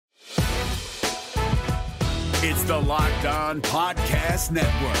It's the Locked On Podcast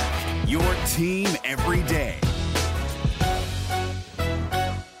Network, your team every day.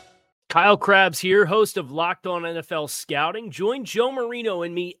 Kyle Krabs here, host of Locked On NFL Scouting. Join Joe Marino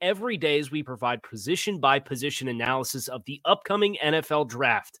and me every day as we provide position-by-position analysis of the upcoming NFL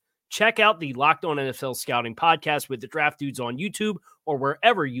Draft. Check out the Locked On NFL Scouting podcast with the Draft Dudes on YouTube or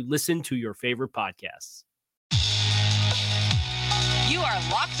wherever you listen to your favorite podcasts. You are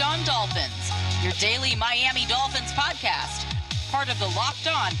Locked On Dolphins, your daily Miami Dolphins podcast, part of the Locked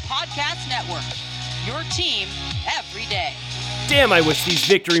On Podcast Network, your team every day. Damn, I wish these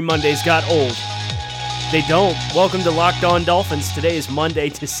Victory Mondays got old. They don't. Welcome to Locked On Dolphins. Today is Monday,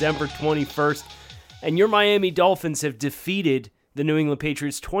 December 21st, and your Miami Dolphins have defeated the New England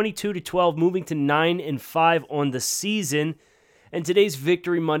Patriots 22-12, moving to 9-5 on the season. And today's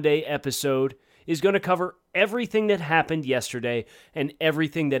Victory Monday episode is going to cover everything that happened yesterday and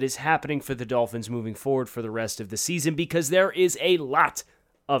everything that is happening for the Dolphins moving forward for the rest of the season, because there is a lot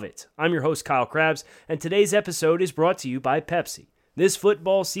of it. I'm your host, Kyle Krabs, and today's episode is brought to you by Pepsi. This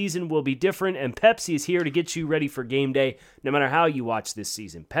football season will be different, and Pepsi is here to get you ready for game day, no matter how you watch this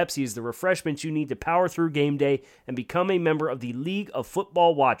season. Pepsi is the refreshment you need to power through game day and become a member of the League of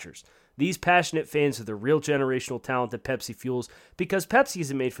Football Watchers. These passionate fans are the real generational talent that Pepsi fuels, because Pepsi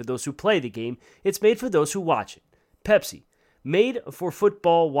isn't made for those who play the game, it's made for those who watch it. Pepsi, made for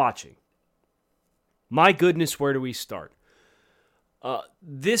football watching. My goodness, where do we start?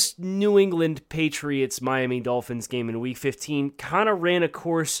 This New England Patriots Miami Dolphins game in Week 15 kind of ran a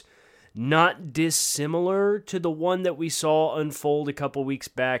course not dissimilar to the one that we saw unfold a couple weeks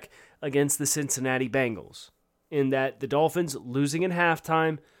back against the Cincinnati Bengals, in that the Dolphins, losing at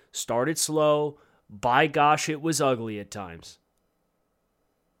halftime, started slow. By gosh, it was ugly at times.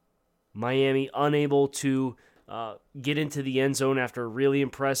 Miami unable to get into the end zone after a really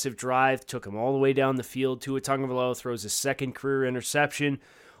impressive drive. Took him all the way down the field. Tua Tagovailoa throws his second career interception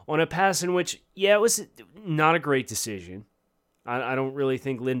on a pass in which, it was not a great decision. I don't really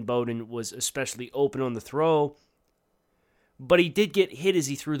think Lynn Bowden was especially open on the throw, but he did get hit as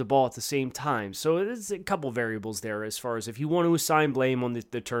he threw the ball at the same time. So there's a couple variables there as far as if you want to assign blame on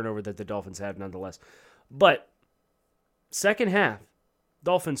the turnover that the Dolphins had nonetheless. But second half,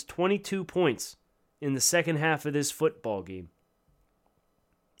 Dolphins 22 points in the second half of this football game.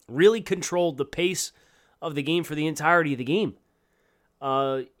 Really controlled the pace of the game for the entirety of the game.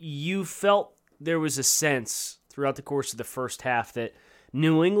 You felt there was a sense throughout the course of the first half that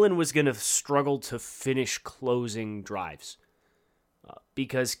New England was going to struggle to finish closing drives.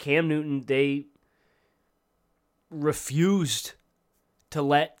 Because Cam Newton, they refused to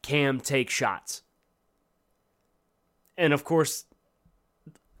let Cam take shots. And of course,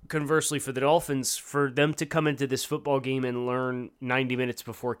 conversely for the Dolphins, for them to come into this football game and learn 90 minutes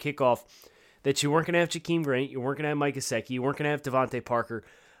before kickoff that you weren't going to have Jakeem Grant, you weren't going to have Mike Gesicki, you weren't going to have Devontae Parker,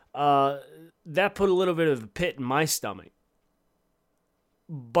 that put a little bit of a pit in my stomach.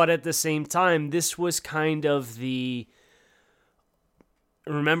 But at the same time, this was kind of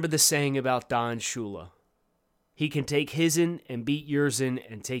remember the saying about Don Shula. He can take his'n and beat your'n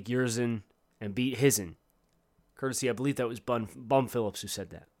and take your'n and beat his'n. Courtesy, I believe that was Bum Phillips who said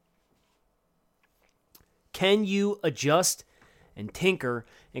that. Can you adjust and tinker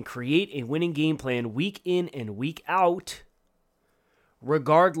and create a winning game plan week in and week out,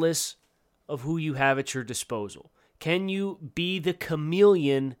 regardless of who you have at your disposal? Can you be the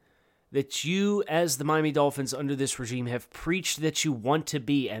chameleon that you, as the Miami Dolphins under this regime, have preached that you want to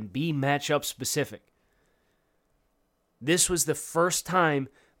be, and be matchup specific? This was the first time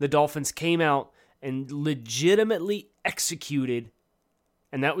the Dolphins came out and legitimately executed,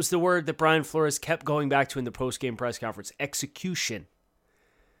 and that was the word that Brian Flores kept going back to in the post-game press conference, execution.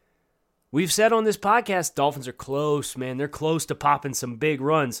 We've said on this podcast, Dolphins are close, man. They're close to popping some big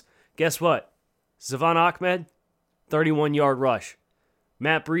runs. Guess what? Zavon Ahmed, 31-yard rush.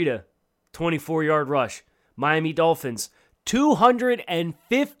 Matt Breida, 24-yard rush. Miami Dolphins,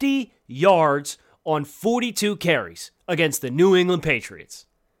 250 yards on 42 carries against the New England Patriots.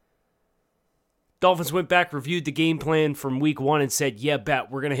 Dolphins went back, reviewed the game plan from week 1 and said, yeah,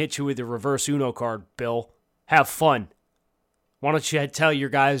 bet, we're going to hit you with the reverse Uno card, Bill. Have fun. Why don't you tell your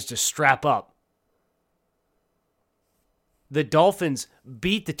guys to strap up? The Dolphins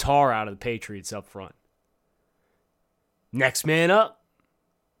beat the tar out of the Patriots up front. Next man up.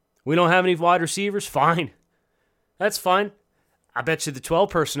 We don't have any wide receivers? Fine. That's fine. I bet you the 12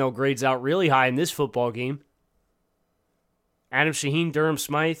 personnel grades out really high in this football game. Adam Shaheen, Durham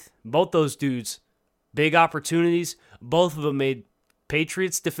Smythe, both those dudes, big opportunities. Both of them made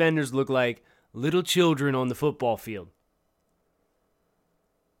Patriots defenders look like little children on the football field.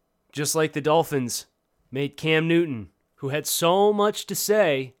 Just like the Dolphins made Cam Newton, who had so much to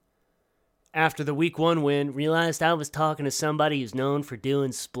say after the Week 1 win, realized I was talking to somebody who's known for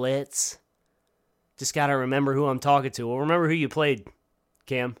doing splits. Just got to remember who I'm talking to. Well, remember who you played,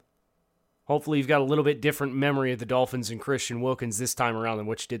 Cam. Hopefully you've got a little bit different memory of the Dolphins and Christian Wilkins this time around than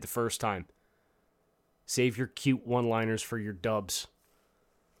what you did the first time. Save your cute one-liners for your dubs.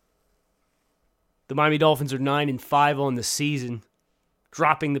 The Miami Dolphins are 9-5 on the season,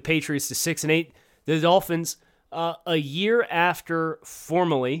 dropping the Patriots to 6-8. The Dolphins, a year after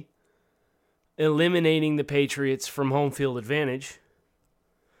formally eliminating the Patriots from home field advantage,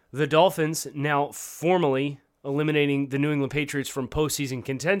 the Dolphins now formally eliminating the New England Patriots from postseason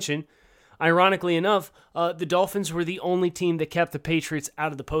contention. Ironically enough, the Dolphins were the only team that kept the Patriots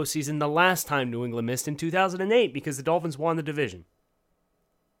out of the postseason the last time New England missed in 2008 because the Dolphins won the division.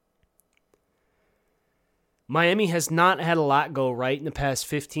 Miami has not had a lot go right in the past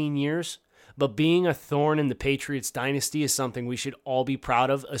 15 years, but being a thorn in the Patriots dynasty is something we should all be proud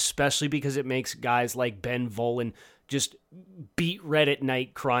of, especially because it makes guys like Ben Volen just beat red at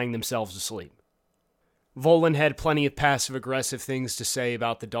night crying themselves to sleep. Volen had plenty of passive-aggressive things to say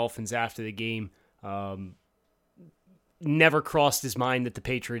about the Dolphins after the game. Never crossed his mind that the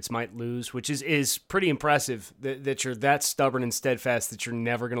Patriots might lose, which is pretty impressive that you're that stubborn and steadfast that you're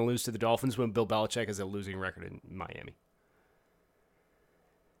never going to lose to the Dolphins when Bill Belichick has a losing record in Miami.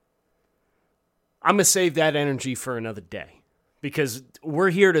 I'm going to save that energy for another day because we're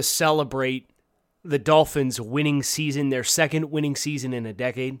here to celebrate the Dolphins' winning season, their second winning season in a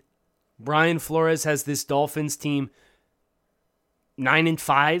decade. Brian Flores has this Dolphins team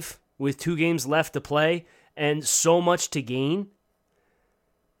 9-5 with 2 games left to play and so much to gain.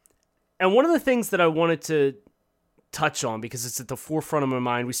 And one of the things that I wanted to touch on, because it's at the forefront of my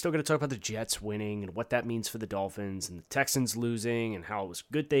mind, we still got to talk about the Jets winning and what that means for the Dolphins and the Texans losing and how it was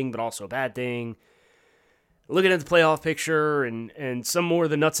a good thing but also a bad thing. Looking at the playoff picture and some more of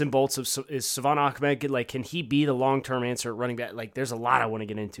the nuts and bolts of is Savon Ahmed, like, can he be the long-term answer at running back? Like, there's a lot I want to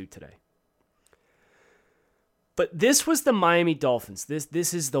get into today. But this was the Miami Dolphins.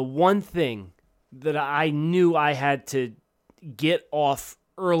 This is the one thing that I knew I had to get off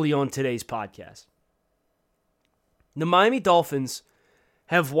early on today's podcast. The Miami Dolphins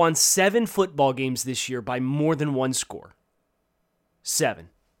have won 7 football games this year by more than 1 score. 7.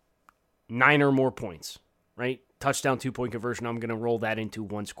 9 or more points, right? Touchdown, 2-point conversion. I'm going to roll that into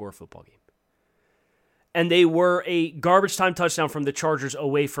 1-score football game. And they were a garbage time touchdown from the Chargers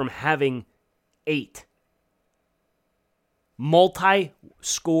away from having 8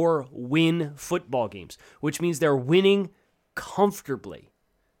 multi-score win football games, which means they're winning comfortably.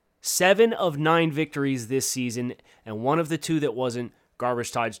 7 of 9 victories this season, and one of the 2 that wasn't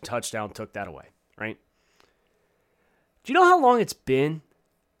garbage time touchdown took that away, right? Do you know how long it's been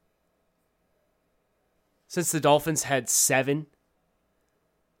since the Dolphins had 7?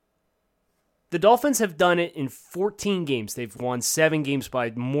 The Dolphins have done it in 14 games. They've won 7 games by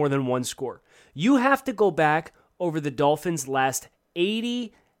more than 1 score. You have to go back over the Dolphins' last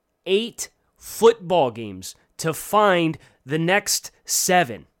 88 football games to find the next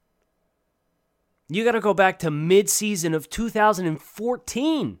 7. You got to go back to mid-season of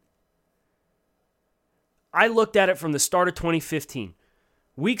 2014. I looked at it from the start of 2015.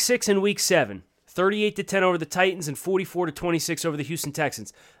 Week 6 and Week 7, 38-10 over the Titans and 44-26 over the Houston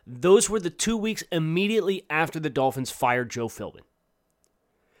Texans. Those were the 2 weeks immediately after the Dolphins fired Joe Philbin.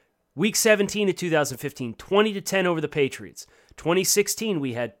 Week 17 of 2015, 20-10 over the Patriots. 2016,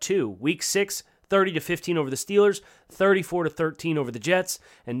 we had 2. Week 6, 30-15 over the Steelers, 34-13 over the Jets,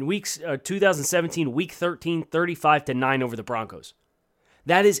 and 2017, Week 13, 35-9 over the Broncos.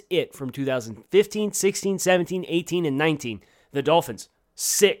 That is it from 2015, 16, 17, 18, and 19. The Dolphins,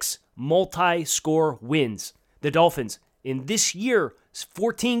 6 multi-score wins. The Dolphins, in this year,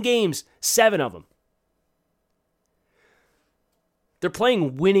 14 games, 7 of them. They're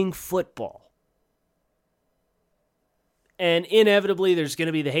playing winning football. And inevitably, there's going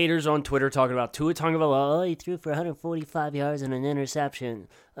to be the haters on Twitter talking about Tua Tagovailoa. Oh, he threw for 145 yards and an interception.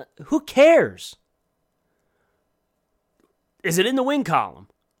 Who cares? Is it in the win column?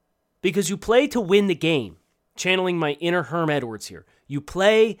 Because you play to win the game. Channeling my inner Herm Edwards here. You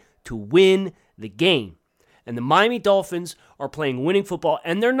play to win the game. And the Miami Dolphins are playing winning football.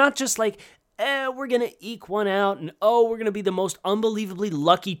 And they're not just like, we're going to eke one out, and we're going to be the most unbelievably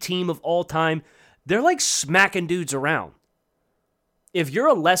lucky team of all time. They're like smacking dudes around. If you're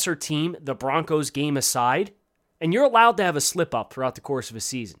a lesser team, the Broncos game aside, and you're allowed to have a slip-up throughout the course of a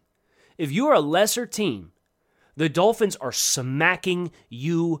season, if you are a lesser team, the Dolphins are smacking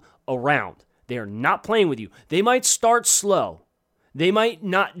you around. They are not playing with you. They might start slow. They might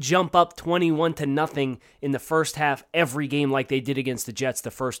not jump up 21-0 in the first half every game like they did against the Jets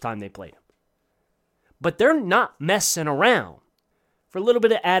the first time they played them. But they're not messing around. For a little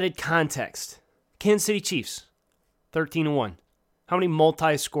bit of added context, Kansas City Chiefs, 13-1. How many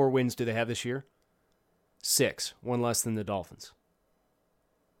multi-score wins do they have this year? 6, one less than the Dolphins.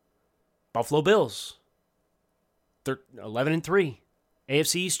 Buffalo Bills, 11-3,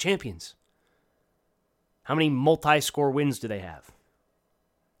 AFC East champions. How many multi-score wins do they have?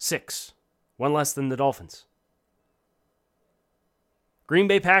 6, one less than the Dolphins. Green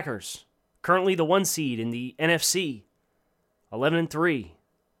Bay Packers, currently the 1 seed in the NFC, 11-3.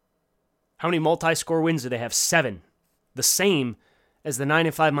 How many multi-score wins do they have? 7, the same as the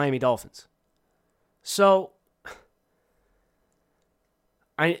 9-5 Miami Dolphins. So,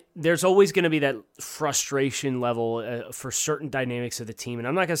 there's always going to be that frustration level for certain dynamics of the team, and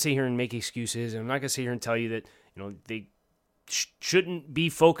I'm not going to sit here and make excuses, and I'm not going to sit here and tell you that they shouldn't be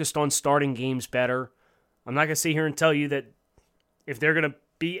focused on starting games better. I'm not going to sit here and tell you that if they're going to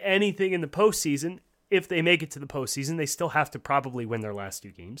be anything in the postseason, if they make it to the postseason, they still have to probably win their last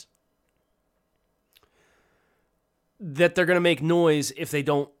 2 games. That they're going to make noise if they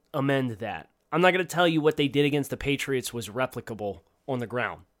don't amend that. I'm not going to tell you what they did against the Patriots was replicable on the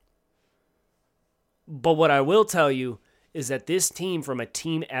ground. But what I will tell you is that this team, from a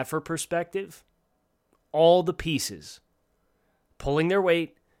team effort perspective, all the pieces, pulling their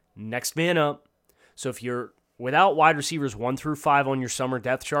weight, next man up. So if you're without wide receivers 1 through 5 on your summer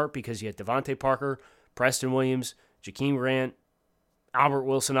depth chart because you had Devontae Parker, Preston Williams, Jakeem Grant, Albert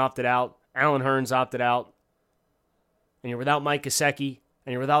Wilson opted out, Allen Hurns opted out, and you're without Mike Gesicki,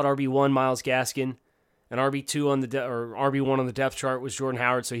 and you're without RB1 Myles Gaskin, and RB2 on the RB1 on the depth chart was Jordan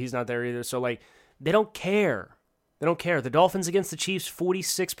Howard, so he's not there either. So they don't care. They don't care. The Dolphins against the Chiefs,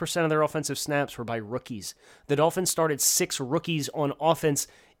 46% of their offensive snaps were by rookies. The Dolphins started 6 rookies on offense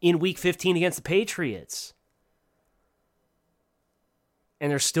in Week 15 against the Patriots. And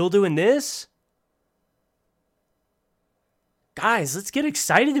they're still doing this? Guys, let's get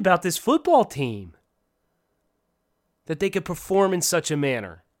excited about this football team. That they could perform in such a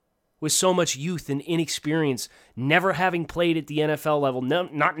manner. With so much youth and inexperience, never having played at the NFL level,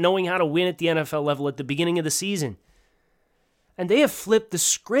 not knowing how to win at the NFL level at the beginning of the season. And they have flipped the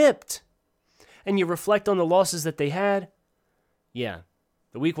script. And you reflect on the losses that they had. Yeah,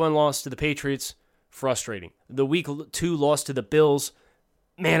 the Week 1 loss to the Patriots, frustrating. The Week 2 loss to the Bills,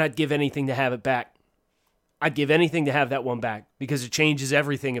 man, I'd give anything to have it back. I'd give anything to have that one back because it changes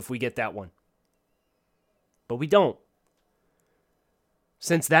everything if we get that one. But we don't.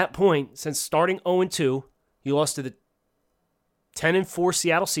 Since that point, since starting 0-2, you lost to the 10-4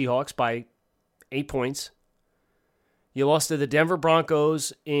 Seattle Seahawks by 8 points. You lost to the Denver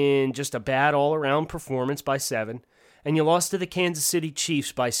Broncos in just a bad all-around performance by 7. And you lost to the Kansas City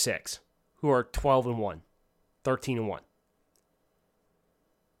Chiefs by 6, who are 12-1, 13-1.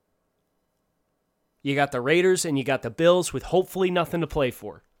 You got the Raiders and you got the Bills with hopefully nothing to play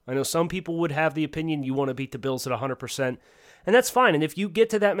for. I know some people would have the opinion you want to beat the Bills at 100%, and that's fine. And if you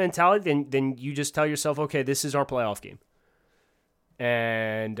get to that mentality, then you just tell yourself, okay, this is our playoff game.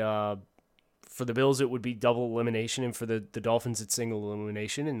 And for the Bills, it would be double elimination, and for the Dolphins, it's single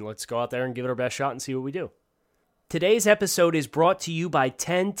elimination, and let's go out there and give it our best shot and see what we do. Today's episode is brought to you by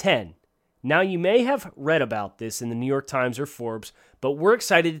 1010. Now, you may have read about this in the New York Times or Forbes, but we're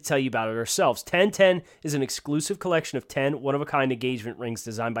excited to tell you about it ourselves. 1010 is an exclusive collection of 10 one-of-a-kind engagement rings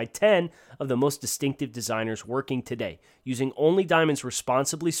designed by 10 of the most distinctive designers working today. Using only diamonds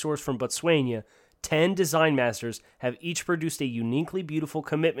responsibly sourced from Botswana, 10 design masters have each produced a uniquely beautiful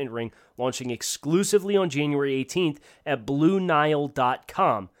commitment ring launching exclusively on January 18th at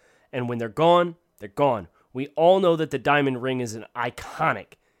BlueNile.com. And when they're gone, they're gone. We all know that the diamond ring is an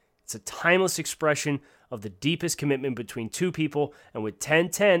iconic. It's a timeless expression of the deepest commitment between two people, and with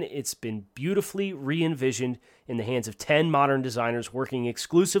 1010, it's been beautifully re-envisioned in the hands of 10 modern designers working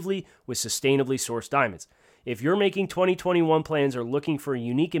exclusively with sustainably sourced diamonds. If you're making 2021 plans or looking for a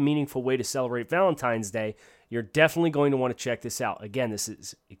unique and meaningful way to celebrate Valentine's Day, you're definitely going to want to check this out. Again, this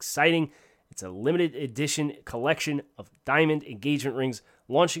is exciting. It's a limited edition collection of diamond engagement rings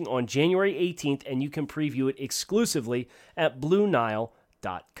launching on January 18th, and you can preview it exclusively at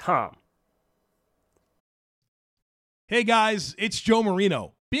BlueNile.com. Hey guys, it's Joe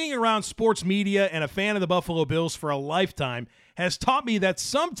Marino. Being around sports media and a fan of the Buffalo Bills for a lifetime has taught me that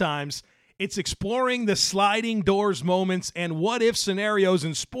sometimes it's exploring the sliding doors moments and what-if scenarios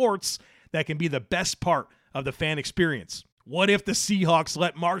in sports that can be the best part of the fan experience. What if the Seahawks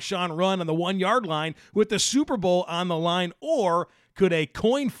let Marshawn run on the 1-yard line with the Super Bowl on the line, or could a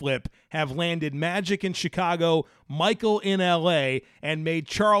coin flip have landed Magic in Chicago, Michael in L.A., and made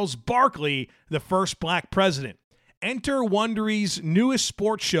Charles Barkley the first black president? Enter Wondery's newest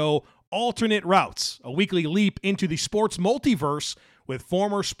sports show, Alternate Routes, a weekly leap into the sports multiverse with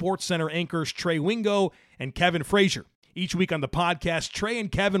former SportsCenter anchors Trey Wingo and Kevin Frazier. Each week on the podcast, Trey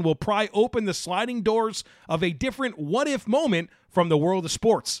and Kevin will pry open the sliding doors of a different what-if moment from the world of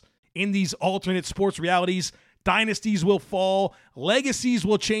sports. In these alternate sports realities, dynasties will fall, legacies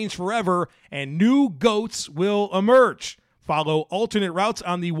will change forever, and new GOATs will emerge. Follow Alternate Routes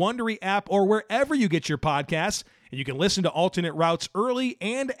on the Wondery app or wherever you get your podcasts, and you can listen to Alternate Routes early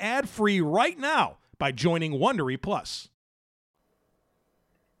and ad-free right now by joining Wondery Plus.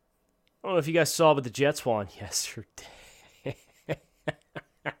 I don't know if you guys saw, but the Jets won yesterday.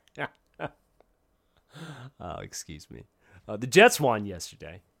 Oh, excuse me. The Jets won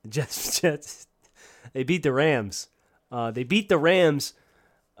yesterday. The Jets, they beat the Rams. They beat the Rams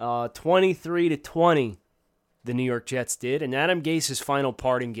 23-20. The New York Jets did, and Adam Gase's final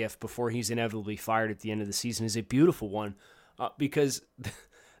parting gift before he's inevitably fired at the end of the season is a beautiful one, because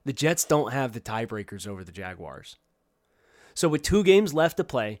the Jets don't have the tiebreakers over the Jaguars. So with 2 games left to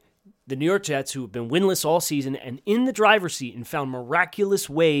play, the New York Jets, who have been winless all season and in the driver's seat and found miraculous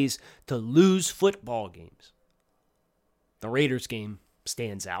ways to lose football games. The Raiders game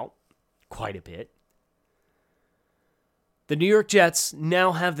stands out quite a bit. The New York Jets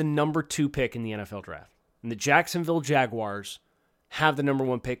now have the number 2 pick in the NFL draft. And the Jacksonville Jaguars have the number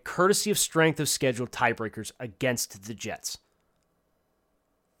 1 pick, courtesy of strength of schedule tiebreakers against the Jets.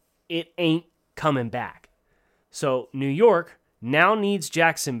 It ain't coming back. So New York now needs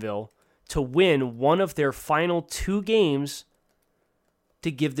Jacksonville to win one of their final 2 games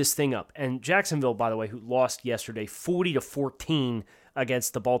to give this thing up. And Jacksonville, by the way, who lost yesterday 40-14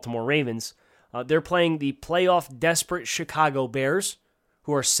 against the Baltimore Ravens, they're playing the playoff desperate Chicago Bears,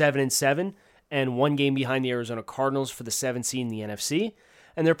 who are 7-7 and 1 game behind the Arizona Cardinals for the 7th seed in the NFC.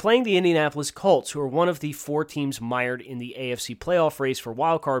 And they're playing the Indianapolis Colts, who are one of the 4 teams mired in the AFC playoff race for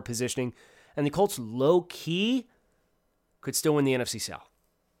wildcard positioning. And the Colts, low-key, could still win the NFC South.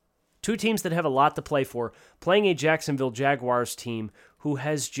 2 teams that have a lot to play for, playing a Jacksonville Jaguars team who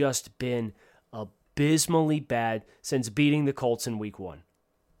has just been abysmally bad since beating the Colts in Week 1.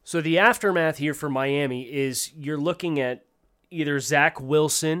 So the aftermath here for Miami is you're looking at either Zach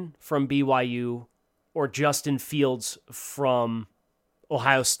Wilson from BYU or Justin Fields from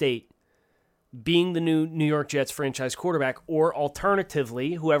Ohio State being the new New York Jets franchise quarterback, or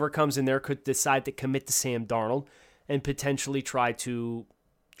alternatively, whoever comes in there could decide to commit to Sam Darnold and potentially try to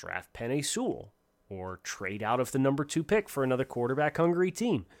draft Penei Sewell or trade out of the number 2 pick for another quarterback-hungry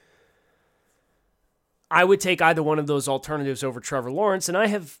team. I would take either one of those alternatives over Trevor Lawrence, and I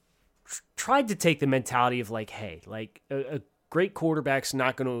have tried to take the mentality of a great quarterback's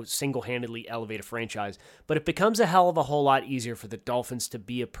not going to single-handedly elevate a franchise, but it becomes a hell of a whole lot easier for the Dolphins to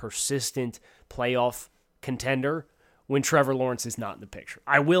be a persistent playoff contender when Trevor Lawrence is not in the picture.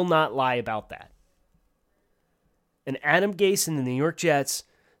 I will not lie about that. And Adam Gase and the New York Jets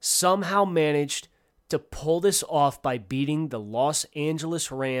somehow managed to pull this off by beating the Los Angeles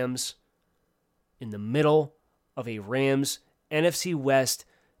Rams in the middle of a Rams NFC West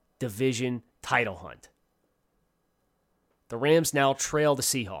division title hunt. The Rams now trail the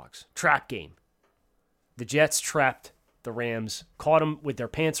Seahawks. Trap game. The Jets trapped the Rams, caught them with their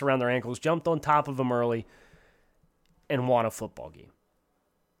pants around their ankles, jumped on top of them early, and won a football game.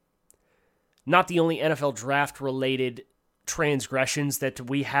 Not the only NFL draft-related transgressions that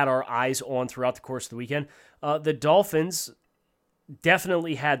we had our eyes on throughout the course of the weekend. The Dolphins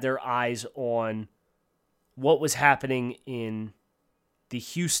definitely had their eyes on what was happening in the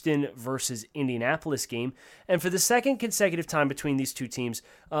Houston versus Indianapolis game. And for the second consecutive time between these 2 teams,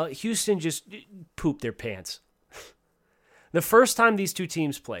 Houston just pooped their pants. The first time these 2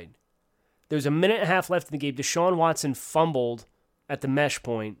 teams played, there was a minute and a half left in the game. Deshaun Watson fumbled at the mesh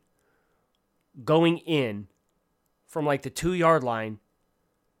point going in from the 2-yard line,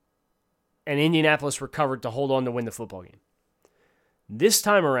 and Indianapolis recovered to hold on to win the football game. This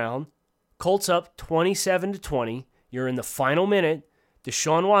time around, Colts up 27-20. You're in the final minute.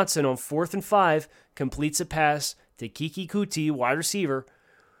 Deshaun Watson on 4th and 5 completes a pass to Kiki Kuti, wide receiver,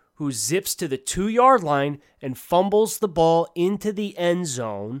 who zips to the 2-yard line and fumbles the ball into the end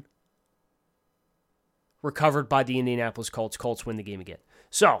zone. Recovered by the Indianapolis Colts. Colts win the game again.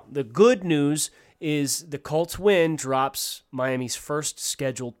 So, the good news is the Colts win drops Miami's first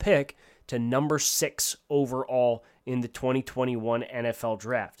scheduled pick to number 6 overall in the 2021 NFL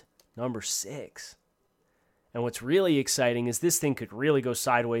Draft. Number 6. And what's really exciting is this thing could really go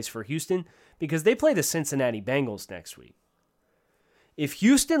sideways for Houston because they play the Cincinnati Bengals next week. If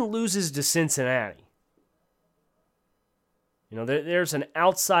Houston loses to Cincinnati, there's an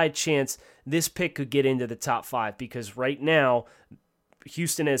outside chance this pick could get into the top 5 because right now,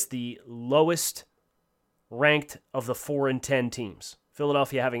 Houston is the lowest ranked of the 4-10 teams.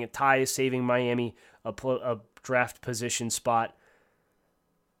 Philadelphia having a tie is saving Miami a draft position spot.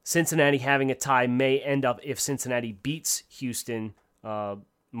 Cincinnati having a tie may end up, if Cincinnati beats Houston,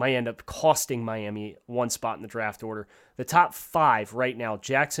 might end up costing Miami one spot in the draft order. The top 5 right now: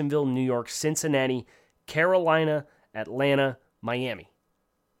 Jacksonville, New York, Cincinnati, Carolina, Atlanta, Miami.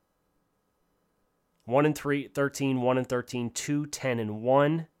 1-3, 13, 1-13, 2,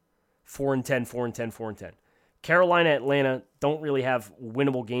 10-1, 4-10, 4-10, 4-10. Carolina, Atlanta don't really have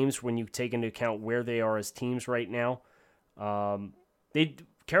winnable games when you take into account where they are as teams right now.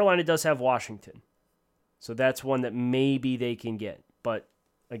 Carolina does have Washington, so that's one that maybe they can get. But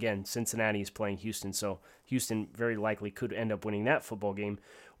again, Cincinnati is playing Houston, so Houston very likely could end up winning that football game,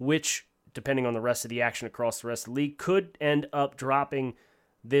 which, depending on the rest of the action across the rest of the league, could end up dropping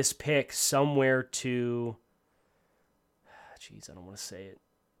this pick somewhere to, I don't want to say it,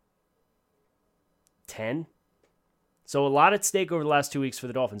 10. So a lot at stake over the last 2 weeks for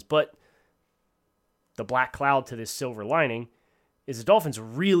the Dolphins, but the black cloud to this silver lining is the Dolphins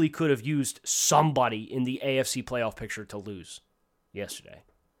really could have used somebody in the AFC playoff picture to lose yesterday.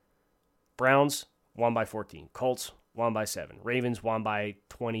 Browns won by 14. Colts won by 7. Ravens won by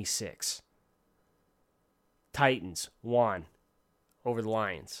 26. Titans won over the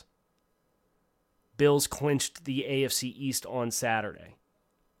Lions. Bills clinched the AFC East on Saturday.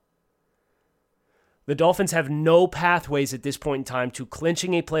 The Dolphins have no pathways at this point in time to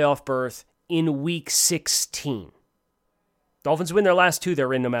clinching a playoff berth in Week 16. Dolphins win their last 2,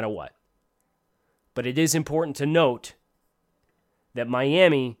 they're in no matter what. But it is important to note that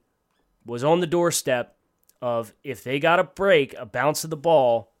Miami was on the doorstep of, if they got a break, a bounce of the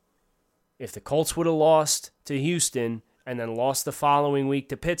ball, if the Colts would have lost to Houston and then lost the following week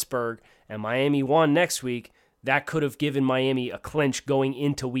to Pittsburgh and Miami won next week, that could have given Miami a clinch going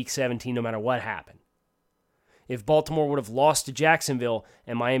into Week 17 no matter what happened. If Baltimore would have lost to Jacksonville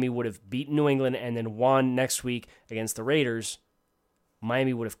and Miami would have beaten New England and then won next week against the Raiders,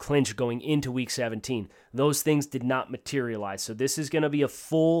 Miami would have clinched going into Week 17. Those things did not materialize. So this is going to be a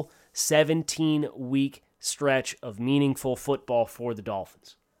full 17-week stretch of meaningful football for the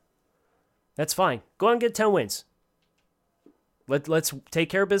Dolphins. That's fine. Go out and get 10 wins. Let's take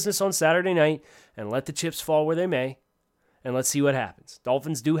care of business on Saturday night and let the chips fall where they may. And let's see what happens.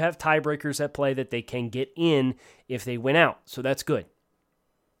 Dolphins do have tiebreakers at play that they can get in if they win out, so that's good.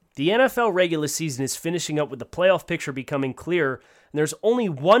 The NFL regular season is finishing up with the playoff picture becoming clearer, and there's only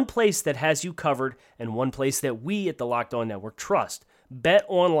one place that has you covered and one place that we at the Locked On Network trust: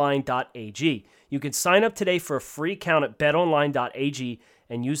 betonline.ag. You can sign up today for a free account at betonline.ag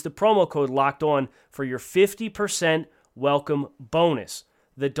and use the promo code LOCKEDON for your 50% welcome bonus.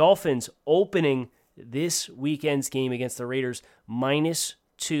 The Dolphins opening this weekend's game against the Raiders minus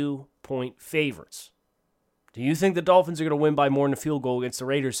 2-point favorites. Do you think the Dolphins are going to win by more than a field goal against the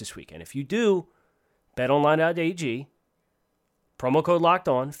Raiders this weekend? If you do, betonline.ag, promo code locked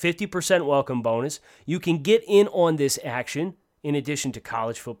on, 50% welcome bonus. You can get in on this action in addition to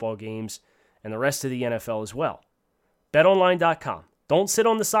college football games and the rest of the NFL as well. betonline.com. Don't sit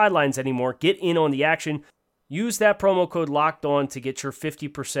on the sidelines anymore. Get in on the action. Use that promo code Locked On to get your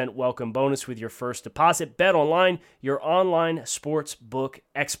 50% welcome bonus with your first deposit. Bet Online, your online sports book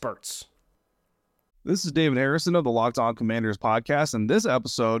experts. This is David Harrison of the Locked On Commanders podcast, and this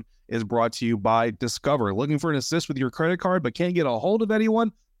episode is brought to you by Discover. Looking for an assist with your credit card but can't get a hold of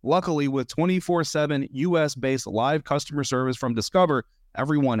anyone? Luckily, with 24/7 U.S.-based live customer service from Discover,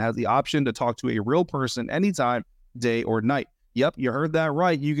 everyone has the option to talk to a real person anytime, day or night. Yep, you heard that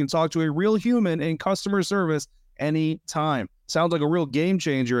right. You can talk to a real human in customer service anytime. Sounds like a real game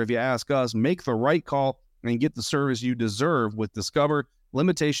changer if you ask us. Make the right call and get the service you deserve with Discover.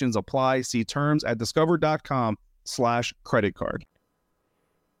 Limitations apply. See terms at discover.com/creditcard.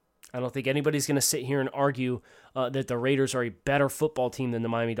 I don't think anybody's going to sit here and argue that the Raiders are a better football team than the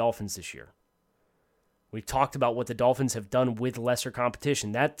Miami Dolphins this year. We've talked about what the Dolphins have done with lesser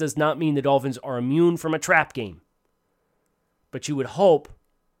competition. That does not mean the Dolphins are immune from a trap game. But you would hope,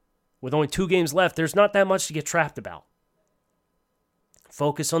 with only 2 games left, there's not that much to get trapped about.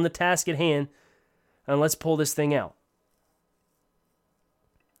 Focus on the task at hand, and let's pull this thing out.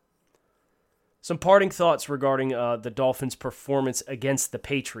 Some parting thoughts regarding the Dolphins' performance against the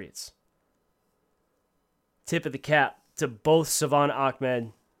Patriots. Tip of the cap to both Savon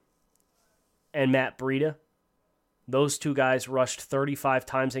Ahmed and Matt Breida. Those 2 guys rushed 35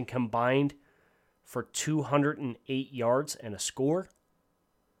 times and combined for 208 yards and a score.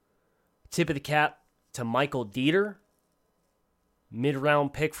 Tip of the cap to Michael Dieter,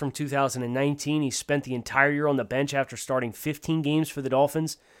 mid-round pick from 2019. He spent the entire year on the bench after starting 15 games for the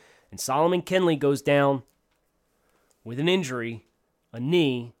Dolphins. And Solomon Kenley goes down with an injury, a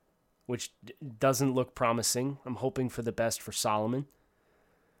knee, which doesn't look promising. I'm hoping for the best for Solomon.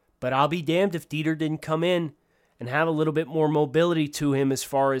 But I'll be damned if Dieter didn't come in and have a little bit more mobility to him as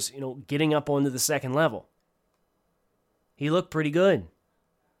far as, getting up onto the second level. He looked pretty good.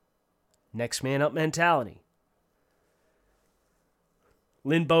 Next man up mentality.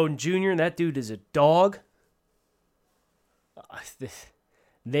 Lynn Bowden Jr., that dude is a dog.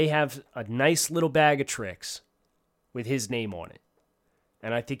 They have a nice little bag of tricks with his name on it.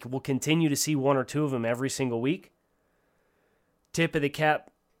 And I think we'll continue to see one or two of them every single week. Tip of the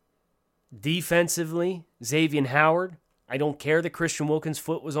cap defensively, Xavier Howard. I don't care that Christian Wilkins'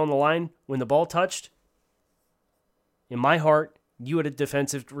 foot was on the line when the ball touched. In my heart, you had a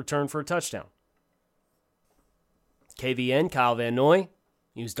defensive return for a touchdown. KVN, Kyle Van Noy,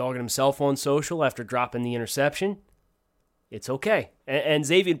 he was dogging himself on social after dropping the interception. It's okay. And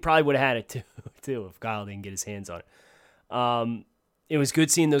Xavier probably would have had it too if Kyle didn't get his hands on it. It was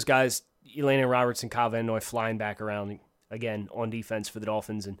good seeing those guys, Elena Roberts and Kyle Van Noy, flying back around again on defense for the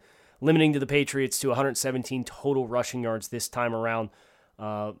Dolphins and limiting to the Patriots to 117 total rushing yards this time around.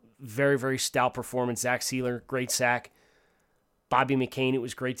 Very, very stout performance. Zach Sealer, great sack. Bobby McCain, it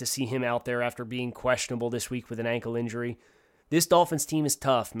was great to see him out there after being questionable this week with an ankle injury. This Dolphins team is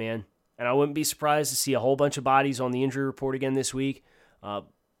tough, man. And I wouldn't be surprised to see a whole bunch of bodies on the injury report again this week.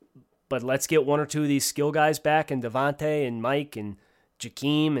 But let's get one or two of these skill guys back, and Devontae and Mike and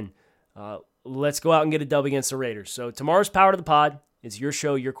Jakeem, and let's go out and get a dub against the Raiders. So tomorrow's Power to the Pod. It's your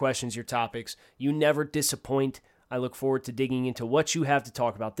show, your questions, your topics. You never disappoint. I look forward to digging into what you have to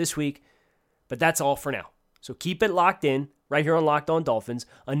talk about this week. But that's all for now. So keep it locked in right here on Locked On Dolphins.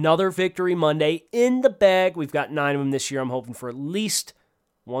 Another Victory Monday in the bag. We've got 9 of them this year. I'm hoping for at least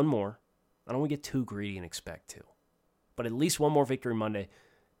one more. I don't want to get too greedy and expect 2. But at least one more Victory Monday.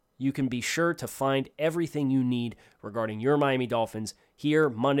 You can be sure to find everything you need regarding your Miami Dolphins here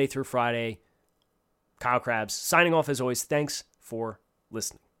Monday through Friday. Kyle Krabs signing off as always. Thanks for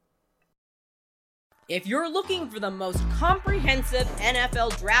listening. If you're looking for the most comprehensive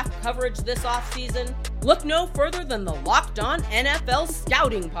NFL draft coverage this offseason, look no further than the Locked On NFL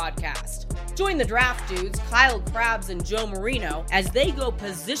Scouting Podcast. Join the draft dudes, Kyle Krabs and Joe Marino, as they go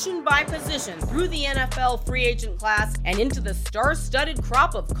position by position through the NFL free agent class and into the star-studded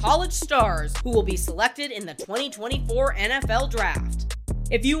crop of college stars who will be selected in the 2024 NFL Draft.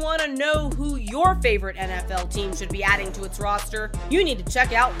 If you want to know who your favorite NFL team should be adding to its roster, you need to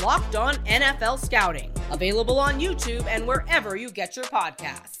check out Locked On NFL Scouting, available on YouTube and wherever you get your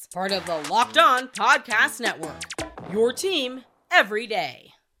podcasts. Part of the Locked On Podcast Network, your team every day.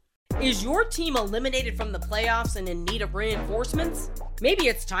 Is your team eliminated from the playoffs and in need of reinforcements? Maybe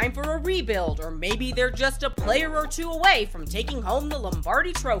it's time for a rebuild, or maybe they're just a player or two away from taking home the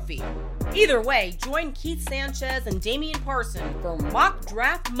Lombardi Trophy. Either way, join Keith Sanchez and Damian Parson for Mock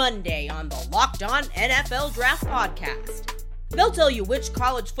Draft Monday on the Locked On NFL Draft Podcast. They'll tell you which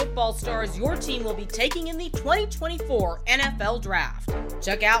college football stars your team will be taking in the 2024 NFL Draft.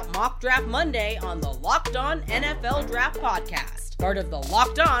 Check out Mock Draft Monday on the Locked On NFL Draft Podcast, part of the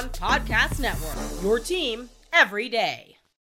Locked On Podcast Network, your team every day.